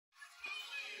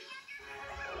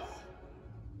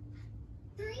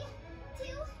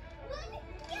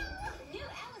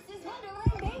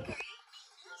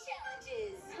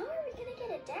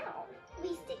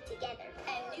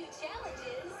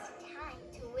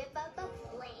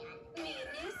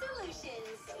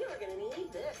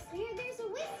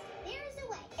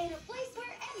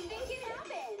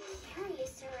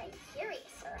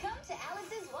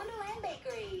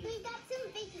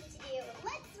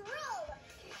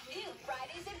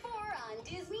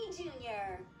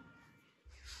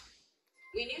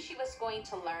We knew she was going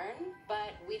to learn,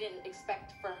 but we didn't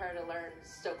expect for her to learn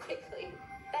so quickly.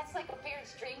 That's like a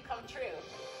parent's dream come true.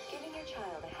 Giving your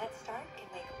child a head start can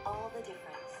make all the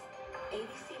difference.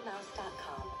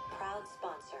 ABCmouse.com, proud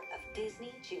sponsor of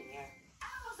Disney Junior.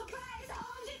 Our surprise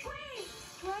OMG queen!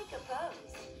 Strike a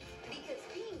pose, because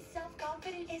being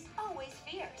self-confident is always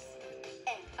fierce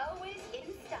and always in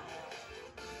style.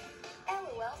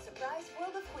 LOL Surprise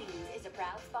World of Queens is a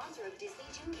proud sponsor of Disney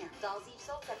Junior. Dolls each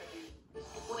sold separately.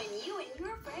 When you and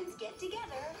your friends get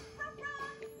together,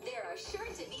 there are sure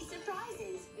to be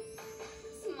surprises,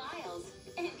 smiles,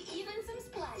 and even some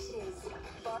splashes.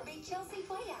 Barbie Chelsea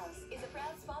Playhouse is a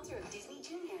proud sponsor of Disney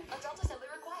Junior. Adult assembly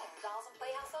required. Dolls and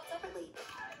Playhouse sold separately.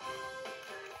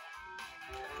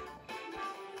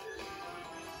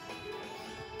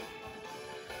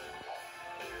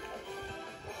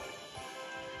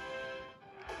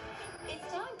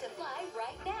 It's time to fly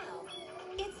right now.